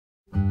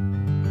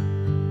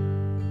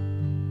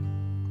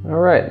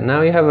Alright,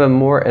 now you have a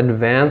more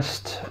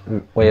advanced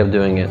way of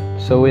doing it.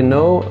 So we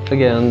know,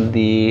 again,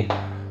 the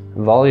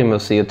volume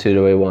of CO2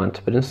 that we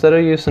want, but instead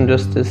of using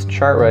just this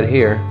chart right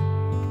here,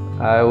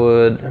 I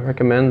would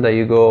recommend that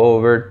you go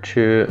over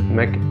to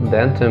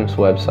McDentum's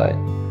website.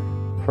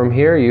 From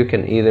here you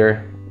can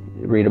either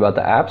read about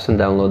the apps and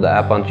download the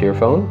app onto your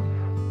phone,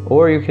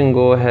 or you can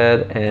go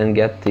ahead and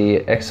get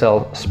the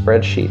Excel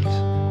spreadsheet.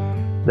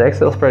 The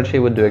Excel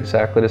spreadsheet would do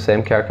exactly the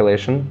same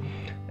calculation.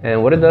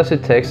 And what it does,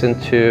 it takes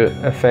into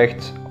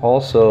effect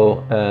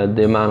also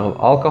the amount of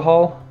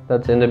alcohol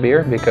that's in the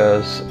beer,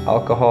 because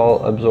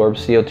alcohol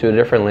absorbs CO2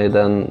 differently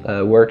than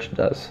wort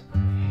does.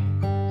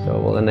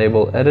 So we'll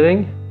enable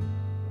editing.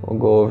 We'll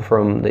go over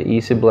from the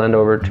easy blend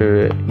over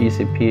to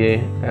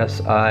ECPSIG,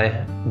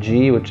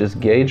 which is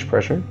gauge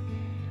pressure.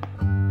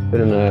 Put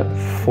in a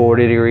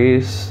 40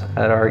 degrees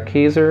at our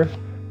keezer.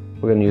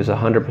 We're going to use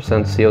 100%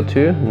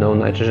 CO2, no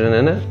nitrogen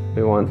in it.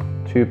 We want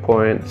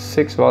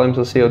 2.6 volumes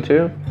of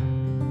CO2.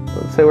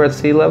 Let's say we're at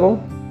sea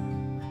level,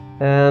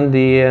 and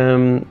the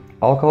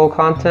alcohol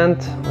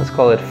content, let's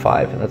call it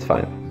 5, that's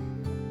fine.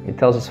 It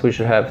tells us we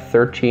should have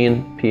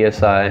 13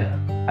 psi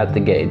at the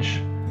gauge.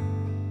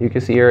 You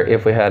can see here,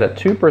 if we had a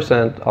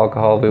 2%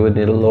 alcohol, we would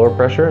need a lower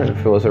pressure, and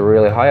if it was a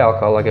really high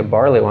alcohol, like a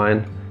barley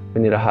wine,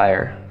 we need a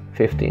higher,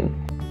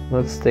 15.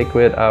 Let's stick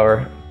with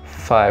our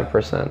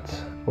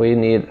 5%. We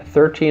need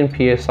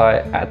 13 psi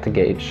at the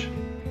gauge.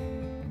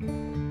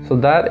 So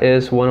that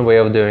is one way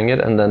of doing it,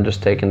 and then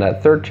just taking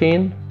that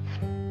 13,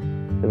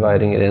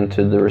 dividing it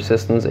into the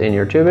resistance in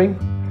your tubing.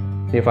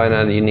 You find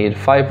out you need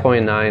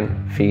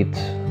 5.9 feet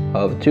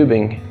of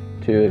tubing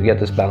to get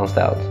this balanced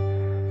out.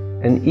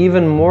 An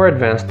even more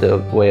advanced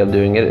way of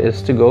doing it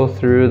is to go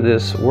through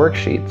this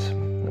worksheet.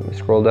 Let me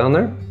scroll down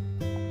there.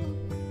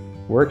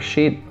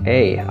 Worksheet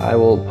A. I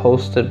will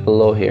post it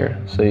below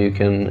here so you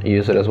can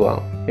use it as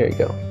well. Here you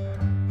go.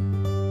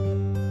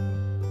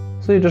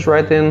 So you just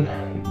write in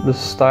the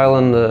style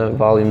and the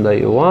volume that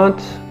you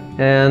want,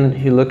 and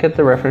you look at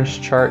the reference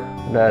chart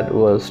that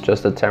was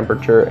just the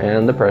temperature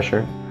and the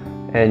pressure,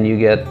 and you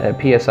get a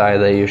PSI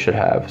that you should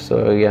have.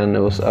 So again, it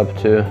was up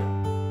to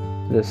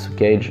this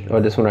gauge, or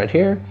this one right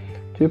here,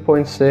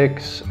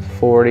 2.6,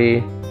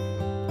 40,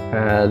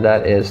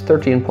 that is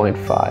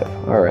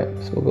 13.5. Alright,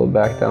 so we'll go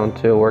back down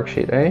to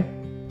worksheet A.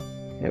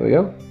 Here we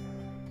go.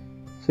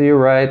 So you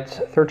write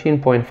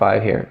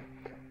 13.5 here.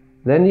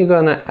 Then you're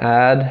gonna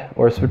add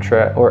or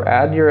subtract, or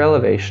add your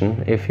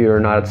elevation if you're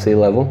not at sea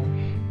level.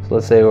 So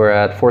let's say we're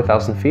at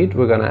 4,000 feet,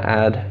 we're gonna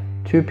add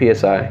 2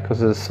 psi,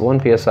 because it's 1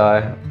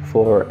 psi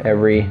for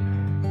every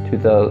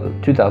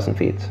 2,000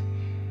 feet.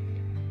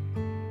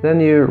 Then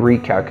you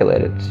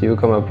recalculate it, so you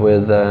come up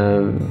with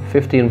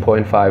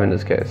 15.5 in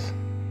this case.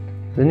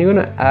 Then you're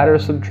gonna add or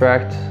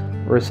subtract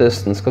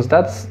resistance, because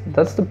that's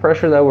the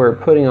pressure that we're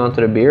putting onto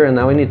the beer, and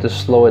now we need to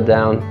slow it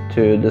down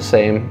to the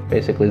same,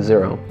 basically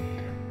 0.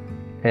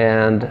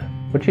 And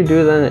what you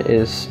do then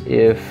is,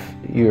 if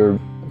your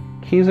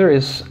keezer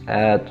is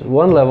at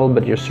one level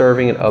but you're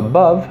serving it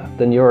above,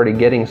 then you're already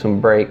getting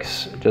some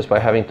breaks just by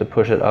having to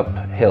push it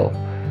uphill.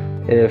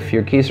 If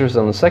your keezer is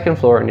on the second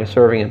floor and you're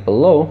serving it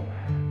below,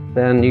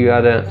 then you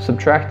gotta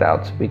subtract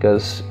out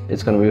because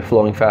it's going to be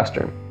flowing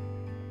faster.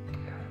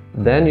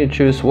 Then you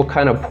choose what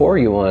kind of pour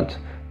you want.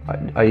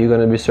 Are you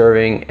going to be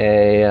serving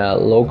a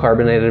low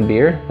carbonated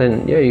beer?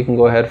 Then yeah, you can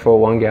go ahead for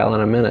 1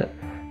 gallon a minute.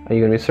 Are you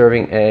going to be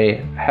serving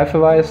a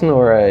Hefeweizen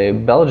or a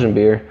Belgian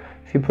beer?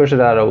 If you push it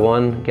out at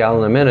 1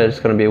 gallon a minute, it's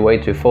going to be way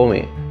too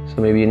foamy.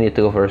 So maybe you need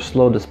to go for a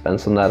slow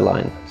dispense on that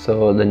line.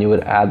 So then you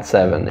would add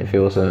 7. If it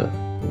was a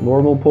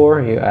normal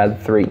pour, you add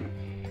 3.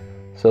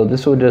 So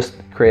this would just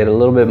create a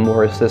little bit more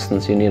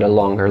resistance. You need a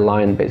longer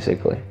line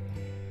basically.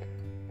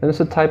 Then it's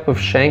a type of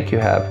shank you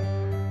have.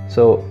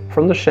 So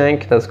from the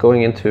shank that's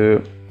going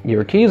into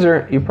your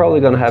keezer, you're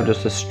probably going to have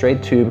just a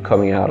straight tube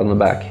coming out on the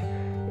back.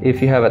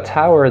 If you have a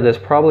tower, there's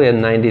probably a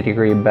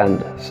 90-degree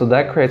bend. So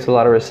that creates a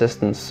lot of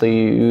resistance. So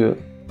you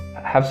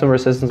have some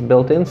resistance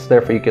built in, so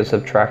therefore you can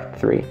subtract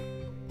 3.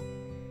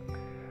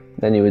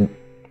 Then you would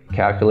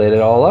calculate it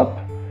all up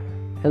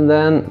and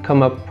then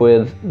come up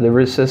with the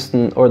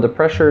resistance or the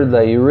pressure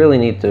that you really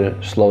need to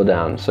slow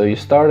down. So you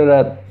started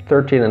at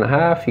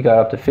 13.5, you got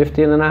up to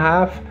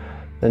 15.5,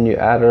 then you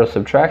added or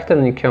subtracted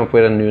and you came up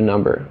with a new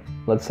number.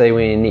 Let's say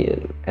we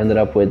ended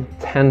up with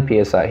 10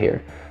 psi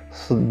here.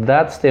 So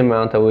that's the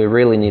amount that we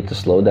really need to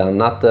slow down,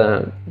 not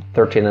the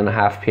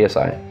 13.5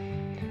 psi.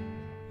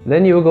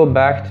 Then you will go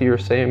back to your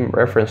same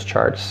reference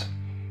charts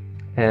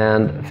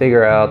and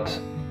figure out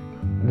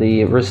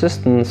the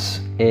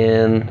resistance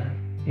in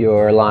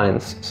your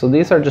lines. So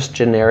these are just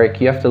generic.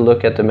 You have to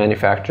look at the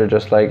manufacturer,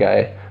 just like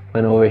I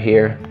went over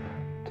here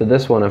to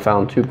this one and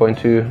found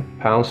 2.2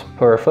 pounds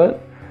per foot.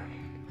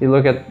 You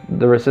look at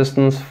the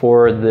resistance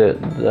for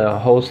the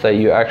hose that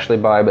you actually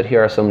buy, but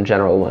here are some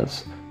general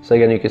ones. So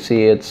again, you can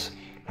see it's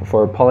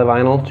for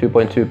polyvinyl,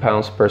 2.2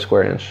 pounds per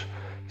square inch.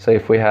 So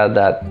if we had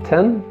that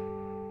 10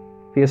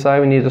 psi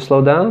we need to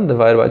slow down,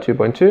 divided by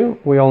 2.2,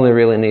 we only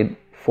really need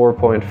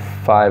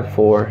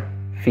 4.54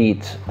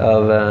 feet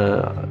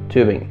of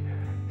tubing.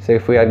 So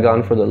if we had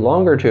gone for the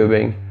longer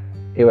tubing,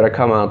 it would have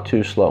come out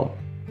too slow.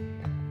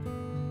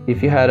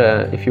 If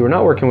you were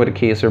not working with a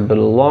keezer but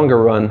a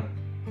longer run,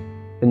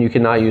 then you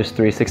cannot use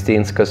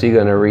 3/16 because you're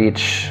gonna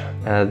reach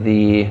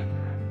the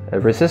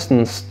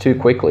resistance too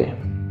quickly.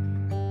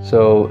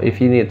 So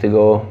if you need to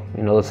go,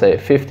 let's say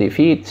 50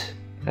 feet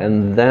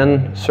and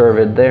then serve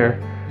it there,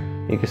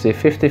 you can see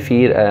 50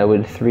 feet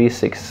with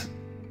 3/6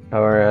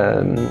 or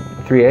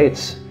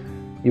 3/8.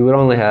 You would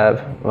only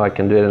have, well, I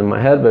can do it in my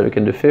head, but we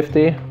can do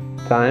 50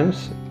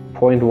 times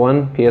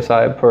 0.1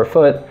 psi per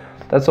foot.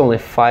 That's only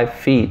 5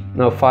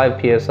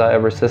 psi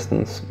of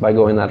resistance by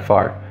going that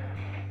far.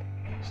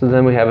 So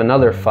then we have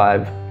another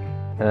 5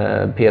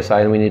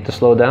 psi and we need to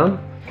slow down.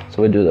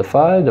 So we do the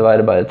 5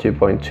 divided by the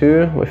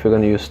 2.2 if we're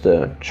going to use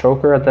the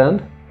choker at the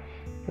end.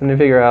 And you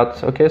figure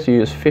out, okay, so you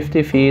use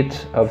 50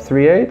 feet of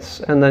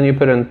 3/8 and then you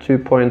put in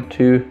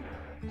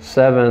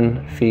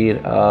 2.27 feet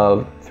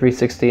of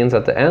 3/16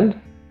 at the end,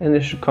 and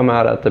it should come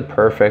out at the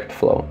perfect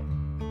flow.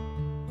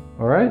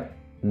 All right,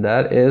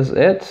 that is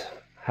it.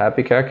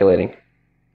 Happy calculating.